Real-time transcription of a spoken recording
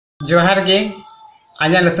जोहार गे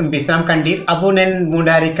आजा लतुम विश्राम कंडीर अबुनेन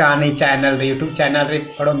मुंडारी कहानी चैनल रे यूट्यूब चैनल रे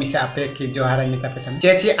पड़ो मिसे आपे की जोहार मिता पे थम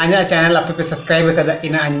चेची आजा चैनल आपे पे सब्सक्राइब कदा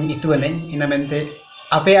इना आनी इतुने इना मेंते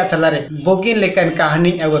आपे अथला रे बोगिन लेकन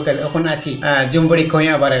कहानी अवकल ओखन आची जुमबड़ी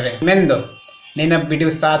खोया बारे रे मेंदो नेना वीडियो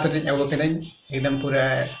साथ रे अवकल एकदम पूरा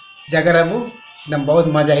जगराबू एकदम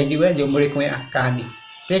बहुत मजा हिजुए जुमबड़ी खोया कहानी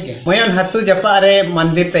ठीक है मोयन हतु जपा रे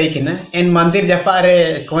मंदिर तैकिना एन मंदिर जपा रे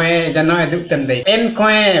कोए जनो एदुक तंदे एन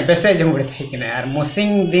कोए बेसे जुमबड़ी तैकिना यार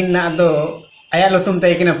मुसिंग दिन ना दो आया लतुम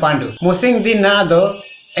तैकिना पांडु मुसिंग दिन ना दो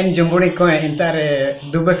एन जुमबड़ी कोए इंतारे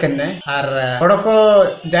दुबे कन्ने आर हड़को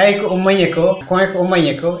जाय को उमय को कोए को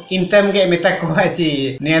उमय को इंतम के मेता को आची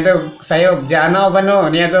निया दो सायोब जाना बनो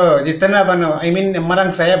निया दो जितना बनो आई मीन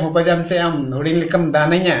मरंग सायब हुबजमते आम हुडिंग लिकम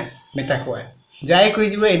दानanya मेता को जाय को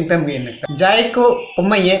जुए इंतम के ने जाय को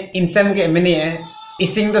उमय इंतम के मने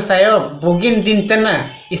इसिंग दो सायो बोगिन दिन तना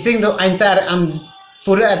इसिंग दो अंतर आम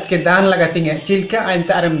पूरा के दान लगातिंगे चिलका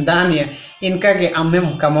अंतर आम दान ये इनका के आमेम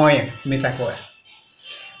कमोय मेता को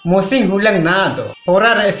मोसिंग हुलंग ना दो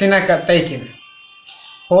होरा रे सिना का तैकिन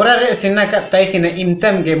होरा रे सिना का तैकिन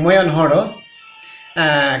इंतम के मोयन होड़ो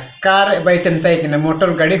कार बैतन तैकिन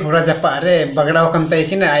मोटर गाड़ी होरा जपा रे बगड़ाव कम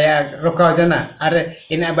तैकिन आया रोकाव जना अरे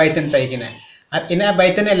इना बैतन तैकिन और इना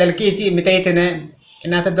बैतने लड़की ची मिताइतने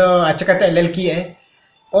इना तो अचकते लड़की है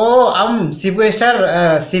ओ आम सिबु स्टार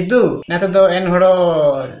सिद्धू ना तो एन हड़ो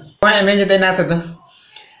कोई एमेज दे ना तो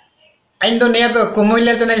इन दो निया तो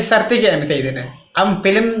कुमुइले तने सर्ती के मिताइतने आम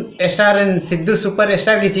film star N Sidhu super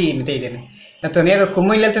star की ची मिताइतने ना तो निया तो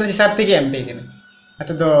कुमुइले तने सर्ती के मिताइतने ना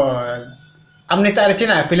तो आम निता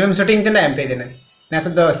रचिना फिल्म शूटिंग तने मिताइतने ना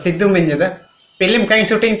तो सिद्धू मेंजदा फिल्म कहीं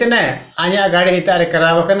शूटिंग तेना आया गाड़ी नितारे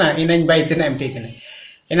कराव कना इनन बाई तेना एमतेने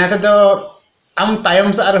इना तो आम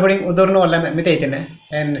तायम सार हुडिंग उदरनो वाला मितेने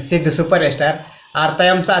N Sidhu super star are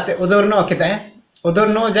तायम साते उदरनो केता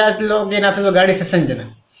उदरनो जात लोग ना तो गाड़ी से संजना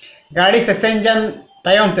गाड़ी से संजन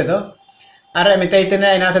तायम ते दो अरे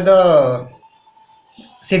मितेने इना तो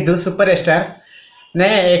सिद्धू सुपर स्टार ने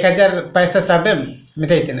 1000 पैसा साबेम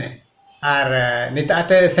मितेने और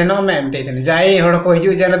निताते सेनो में एमतेने जाई हड़ को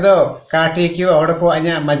हिजु जन दो काटी क्यों हड़ को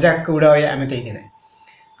अኛ मजाक उड़ावया एमतेने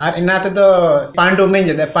और इनाते दो पांडु में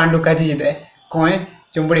जदे पांडु काजी जदे कोए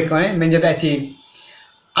चुंबड़ी कोए में जदे ची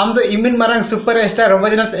आम दो इमिन मारंग सुपर स्टार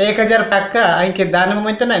रोबजनत 1000 टका आइके दान में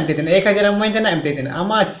मइतना एमतेने 1000 मइतना एमतेने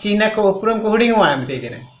आमा चीना को उपरम को हुडिंग वा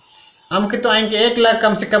एमतेने आम के तो आइके 1 लाख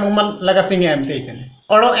कम से कम उमर लगातिंगे एमतेने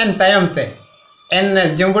ओडो एन तायमते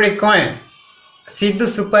एन जुंबड़ी कोए सिद्धू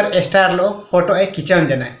सुपर स्टार लो फोटो ए किचन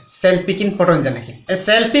जना सेल्फी किन फोटोन जना की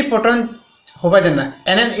सेल्फी फोटोन होबा जना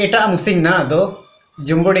एनन एटा मुसिंग ना दो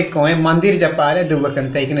जुंबड़ी कोए मंदिर जपारे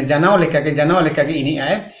दुबकन तैकिन जनाव लेका के इनी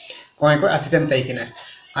आए कोए को आसितन तैकिन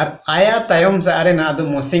और आया तायम से अरे ना दो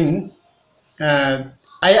मुसिंग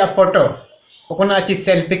आया फोटो ओकना आची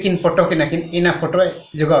सेल्फी किन फोटो के नकिन इना फोटो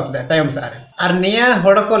जुगाव दा तायम से अरे और निया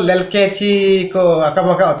होड़ को ललके ची को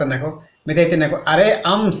अकाबका होतना को मिताइतने को अरे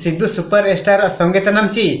आम सिद्धू सुपर स्टार संगे तनम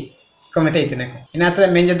ची को मिताइतने को इनाते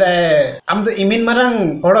मेंजदा आम तो इमिन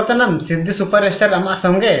मरंग होड़ो तनम सिद्धू सुपर स्टार आमा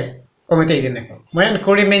संगे को मिताइतने को मयन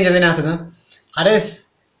कोड़ी मेंजदा नाते दो अरे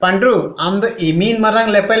पांड्रू आम तो इमिन मरंग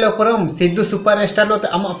लेपेलो परम सिद्धू सुपर स्टार लो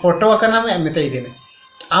आम फोटो कना में मिताइतने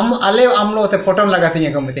आम आले आम लो ते फोटो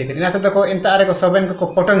लगातिंगे को मिताइतने इनाते तो को इंता अरे को सोबेन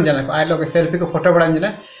को फोटो जना को आय लो के सेल्फी को फोटो बड़न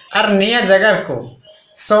जना और नया जगह को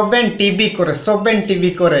सोबेन टीवी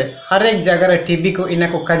करे हर एक जगह टीवी को इना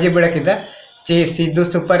को काजी बड़ा किदा चे सिद्धू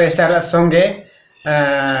सुपर स्टार संगे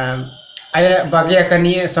आया बागिया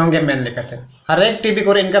कनिए संगे मेन लेकाते हर एक टीवी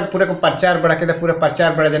करे इनका पूरा को प्रचार बड़ा किदा पूरा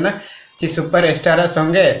प्रचार बड़ा देना चे सुपर स्टार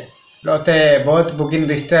संगे लोते बहुत बुकिन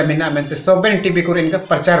रिश्ता मिना मेनते सोबेन टीवी करे इनका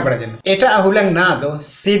प्रचार बड़ा देना एटा हुलंग ना दो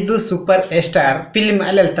Sidhu super star film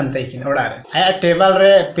allele तंतैकिन ओडार आया टेबल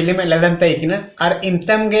रे फिल्म एलल तंतैकिन और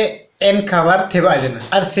इमतम गे एन खबर थे बाजना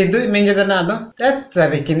और सिद्धू मेंजदा ना दो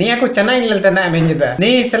तरे कि निया को चना इन ललता ना मेंजदा नी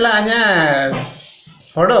सला आ냐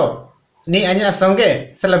होड़ो नी आ냐 संगे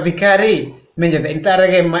सला भिखारी मेंजदा इंतारे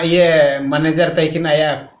के ये मैनेजर तैकिन आया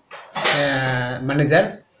मैनेजर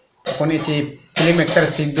कोनी ची फिल्म एक्टर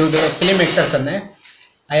सिद्धू दो फिल्म एक्टर तने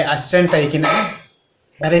आया असिस्टेंट तैकिन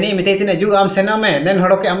अरे नी मितेतिने जु आम सेना में नेन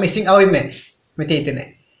होड़ो के आम इसिंग आवई में मितेतिने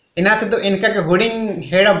इनाते तो इनका के हुडिंग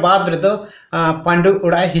हेड़ा बाद रे दो पांडु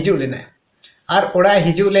उड़ाय हिजु लेना और उड़ाय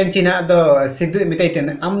हिजु लेन चिना दो सिद्धू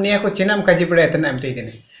मिताइतने आम निया को चिनाम काजी पड़े तना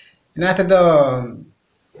मिताइतने इनाते दो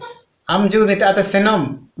आम जु निता सेनम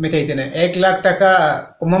मिताइतने 1 लाख टका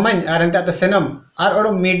उममन और निता सेनम और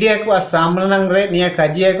ओडो मीडिया को सामनंग रे निया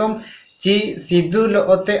काजी एगम ची सिद्धू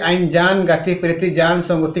लोते आइन जान गति प्रीति जान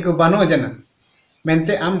संगति को बनो जना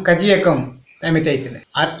मेनते आम काजी एकम मिताइतने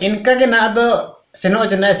और इनका के ना दो सेनो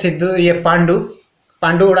जना सिद्धू ये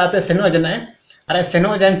पांडु उड़ाते सेनो जना अरे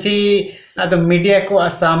सेनो जानची ना तो मीडिया को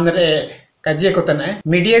सामने रे कजिए को तना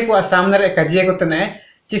मीडिया को सामने रे कजिए को तना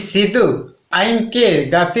ची सिद्धू आइन के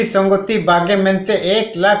गाती संगति बागे मेंते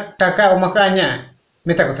 1 लाख टका उमकान्या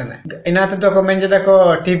मिता को तना इनाते तो को मेंजे दको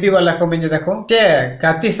टीवी वाला को मेंजे दको चे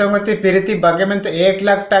गाती संगति प्रीति बागे मेंते 1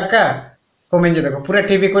 लाख टका को मेंजे दको पूरा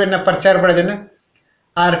टीवी को ना प्रचार बड़ा जना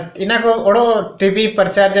और इना को ओडो टीवी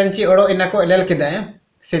प्रचार जानची ओडो इना को लेल किदा है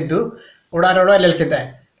सिद्धू ओडा रोडो लेल किदा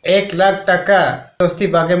है 1 लाख टका दोस्ती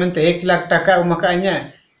बागे मेंते 1 लाख टका उमकान्या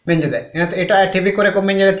मेंजे दे इनाते एटा टीवी को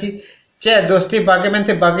मेंजे दची चे दोस्ती बागे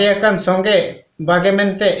मेंते बागे अकन संगे बागे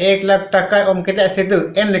मेंते 1 लाख टका ओम किदा सिद्धू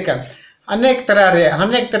एन लेका अनेक तरह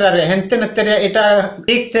रे हेंते नते रे एटा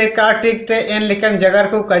ठीक थे का ठीक थे एन लेकन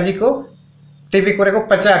जगह को काजी को टीवी को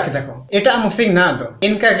प्रचार किदा को एटा मुसिंग ना दो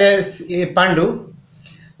इनका के पांडु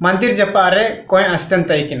मंदिर जपारे कोई अस्तन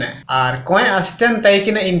तय किना और कोई अस्तन तय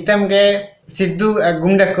किना इंतम गे सिद्धू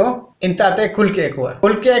गुंडा को इंताते कुल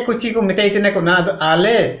के कुची को मिते इतने को ना दो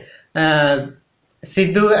आले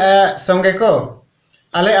सिद्धू संगे को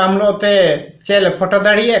आले आमलोते चल फोटो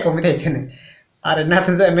दाड़िए को मिते इतने अरे ना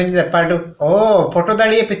तो मैं पांडु ओ फोटो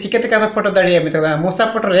दाड़िए पे चिकते का फोटो दाड़िए मिते मुसा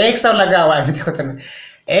फोटो 100 लगा हुआ है मिते को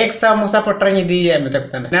तने 100 मुसा फोटो नहीं दी है मिते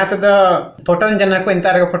को तने ना तो फोटो जना को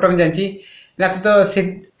इंतार को फोटो जानची ना तो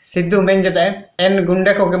सिद्धू मेन जदा है एन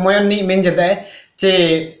गुंडा को मोयन नी मेन जदा है चे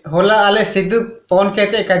होला आले सिद्धू फोन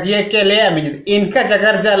कहते कजिए के ले मेन इनका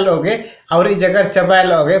जगह जा लोगे और जगह चबा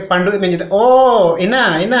लोगे पांडु मेन जदा ओ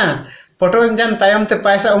इना फोटो जन तायम ते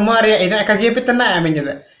पैसा उमारे इना कजिए पे तना मेन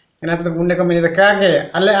जदा इना तो गुंडा को मेन जदा कागे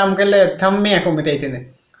अले आम के ले थम्मे को मिते इतने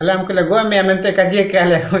अले आम के ले गो मे मेनते कजिए के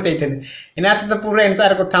ले को मिते इतने इना तो पूरा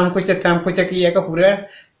इंतार को थम कुछ की को पूरा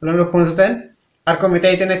लोनो फोनसन और को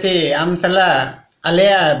मिते इतने से आम सला अले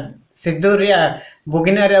सिद्धू रिया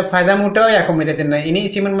बुगिना रे फायदा मुटो या को मिते इतने इनी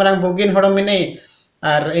चिमन मरंग बुगिन हड़ो मिने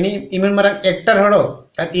और इनी इमन मरंग एक्टर हड़ो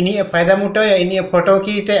और इनी फायदा मुटो या इनी फोटो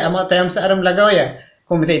की ते अमा तयम से आरम लगाओ या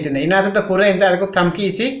को मिते इतने इना तो पूरा इंतार को थमकी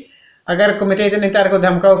इसी अगर को मिते इतने इंतार को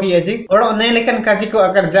धमकाओ की ऐसी ओड़ो ने लेकिन काजी को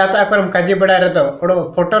अगर जाता अकरम काजी बड़ा रे तो ओड़ो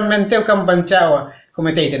फोटो मेनते कम बंचाओ को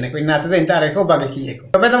मिते इतने को इना तो इंतार को बागे की को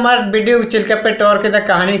तबे तो मार वीडियो चिलका पे टोर के द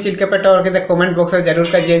कहानी चिलका पे टोर के द कमेंट बॉक्स में जरूर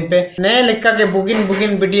का जेन पे नए लिखा के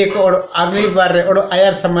बुगिन वीडियो को ओड़ो अगली बार रे ओड़ो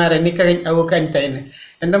आयर समय रे निका अगो का इंतने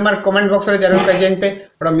इंदमार कमेंट बॉक्स में जरूर का जेन पे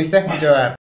ओड़ो मिसे जोहार।